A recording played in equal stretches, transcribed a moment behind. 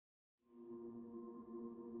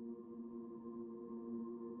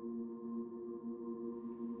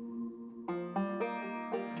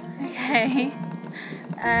Okay.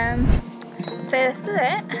 So this is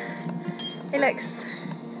it. It looks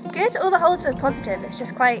good. All the holes are positive. It's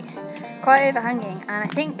just quite overhanging, and I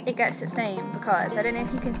think it gets its name because I don't know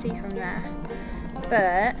if you can see from there,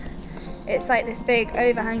 but it's like this big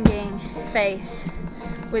overhanging face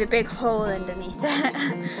with a big hole underneath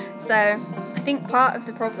it. So I think part of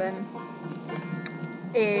the problem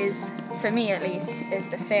is, for me at least, is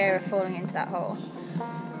the fear of falling into that hole.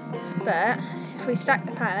 But if we stack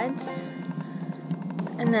the pads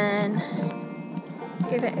and then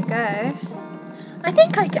give it a go, I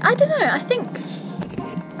think I don't know,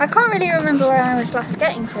 I can't really remember where I was last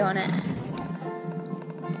getting to on it,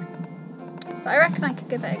 but I reckon I could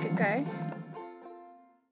give it a good go.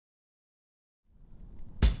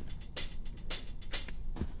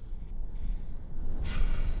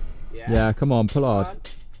 Yeah, come on, pull hard.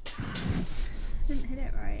 Didn't hit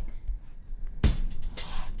it right.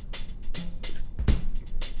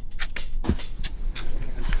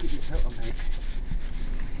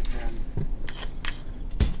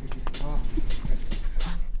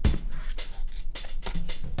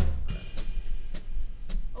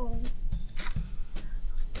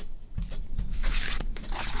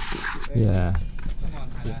 Yeah.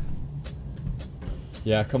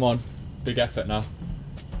 Yeah, come on. Big effort now.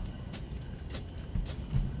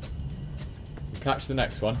 Catch the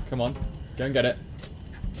next one. Come on. Go and get it.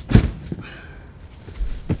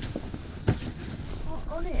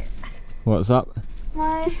 What on it? What's up?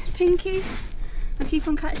 My pinky. I keep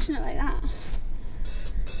on catching it like that.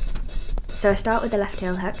 So I start with the left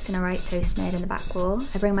heel hooked and a right toe smeared in the back wall.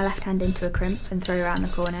 I bring my left hand into a crimp and throw around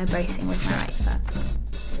the corner, bracing with my right foot.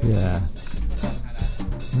 Yeah.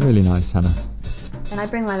 Really nice, Hannah. Then I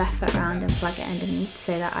bring my left foot round and plug it underneath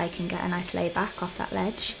so that I can get a nice lay back off that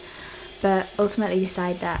ledge. But ultimately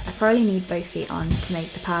decide that I probably need both feet on to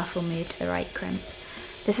make the powerful move to the right crimp.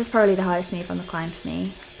 This is probably the hardest move on the climb for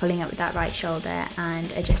me, pulling up with that right shoulder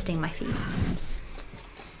and adjusting my feet.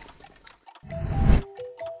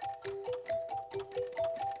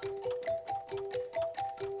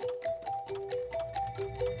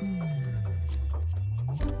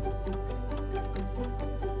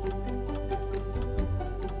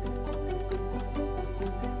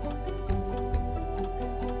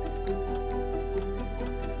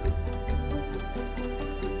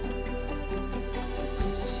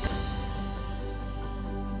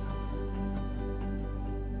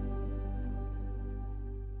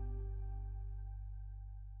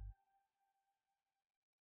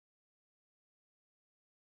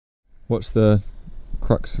 What's the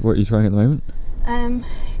crux? What are you trying at the moment?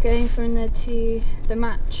 Going from the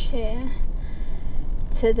match here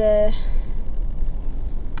to the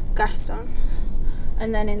Gaston,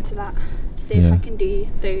 and then into that. See if I can do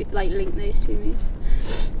link those two moves.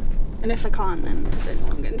 And if I can't, then I don't know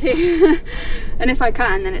what I'm going to do. And if I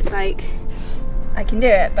can, then it's like I can do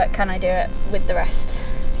it, but can I do it with the rest?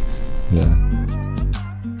 Yeah.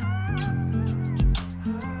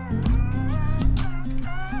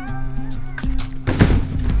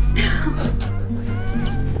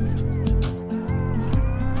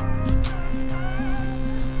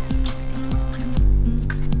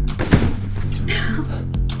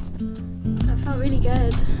 Really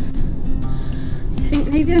good. I think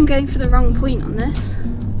maybe I'm going for the wrong point on this.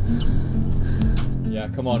 Yeah,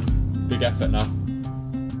 come on. Big effort now.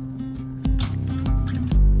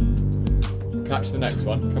 Catch the next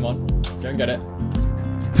one. Come on. Go and get it.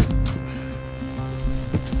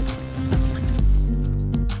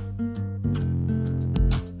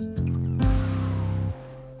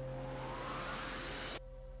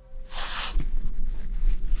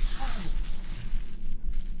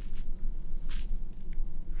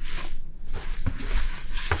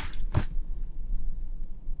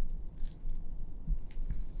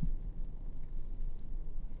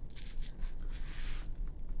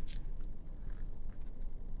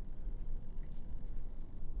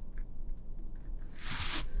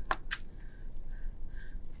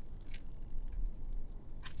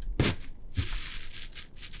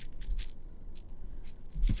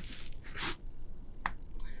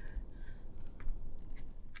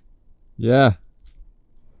 Yeah.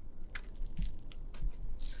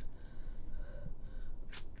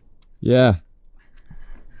 Yeah.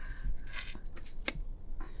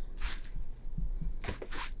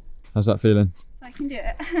 How's that feeling? So I can do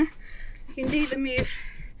it. I can do the move.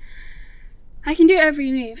 I can do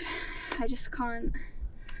every move. I just can't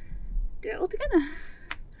do it all together.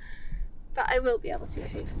 But I will be able to,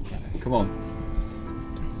 hopefully. Come on.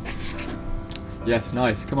 Yes,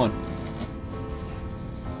 nice. Come on.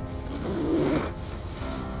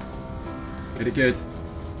 Get it good.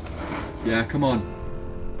 Yeah, come on.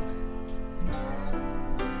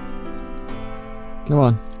 Come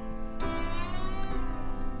on.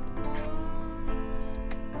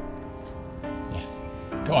 Yeah.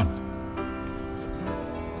 Go on.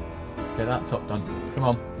 Get that top done. Come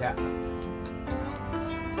on. Yeah.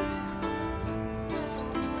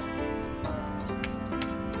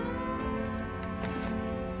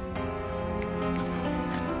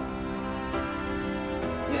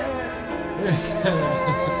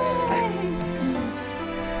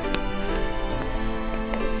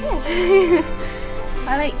 It's good.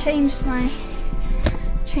 I like changed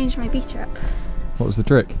my beater up. What was the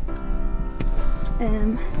trick?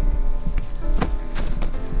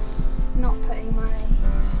 Not putting my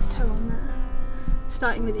toe on there.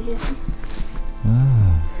 Starting with it here.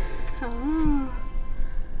 Ah. Oh.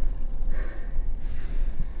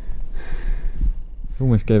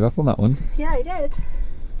 Almost gave up on that one. Yeah, I did.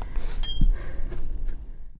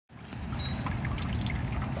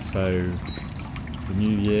 So the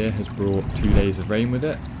new year has brought 2 days of rain with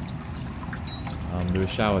it. There were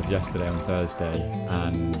showers yesterday on Thursday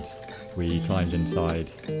and we climbed inside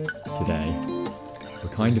today.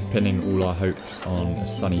 We're kind of pinning all our hopes on a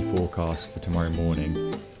sunny forecast for tomorrow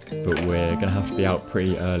morning, but we're going to have to be out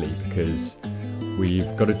pretty early because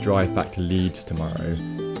we've got to drive back to Leeds tomorrow.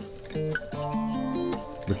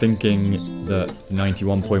 We're thinking that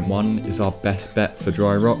 91.1 is our best bet for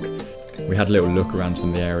dry rock. We had a little look around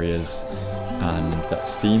some of the areas and that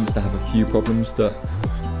seems to have a few problems that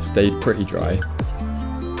stayed pretty dry.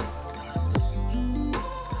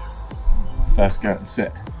 First go and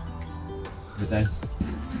sit of the day.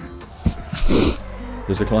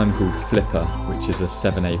 There's a climb called Flipper, which is a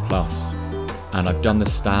 7A+, and I've done the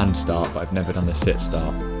stand start, but I've never done the sit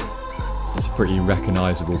start. It's a pretty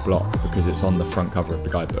recognisable block because it's on the front cover of the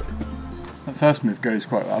guidebook. That first move goes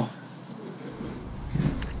quite well.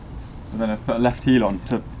 And then I put a left heel on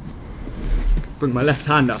to bring my left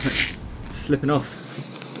hand up, it's slipping off.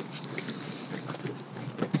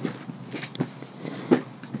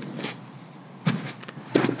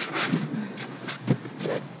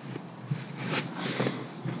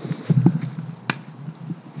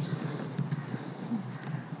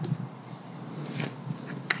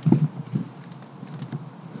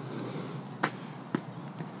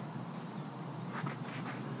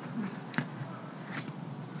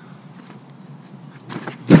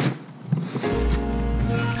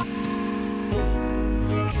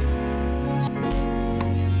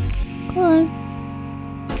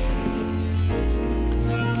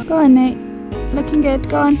 Go on, Nate. Looking good.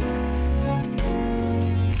 Go on.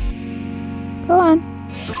 Go on.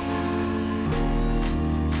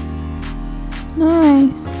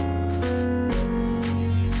 Nice.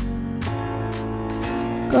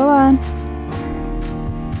 Go on.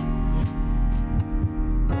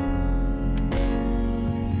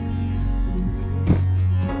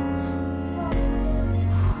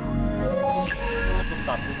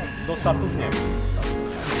 Do startów nie wiem.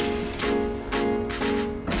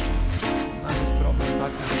 Problem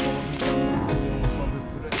taki, że osoby,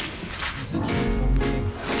 które fizycznie są mniej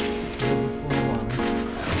predysponowane.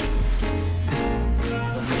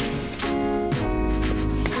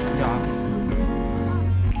 Ja.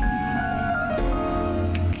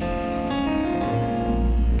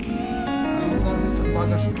 U nas jest ten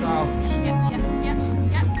bagaż stał.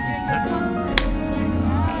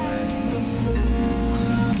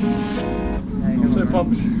 Muszę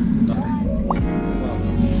poprzeć.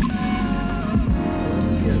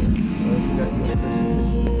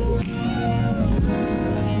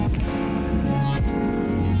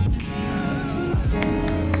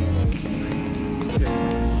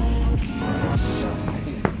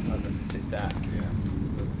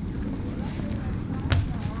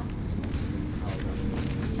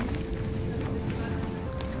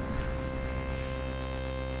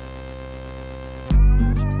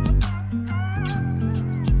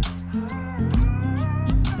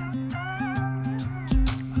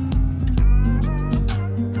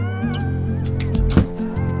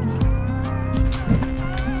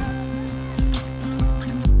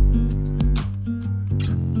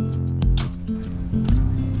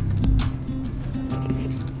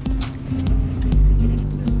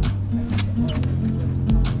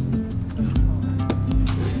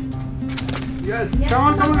 Yes.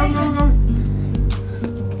 Come on.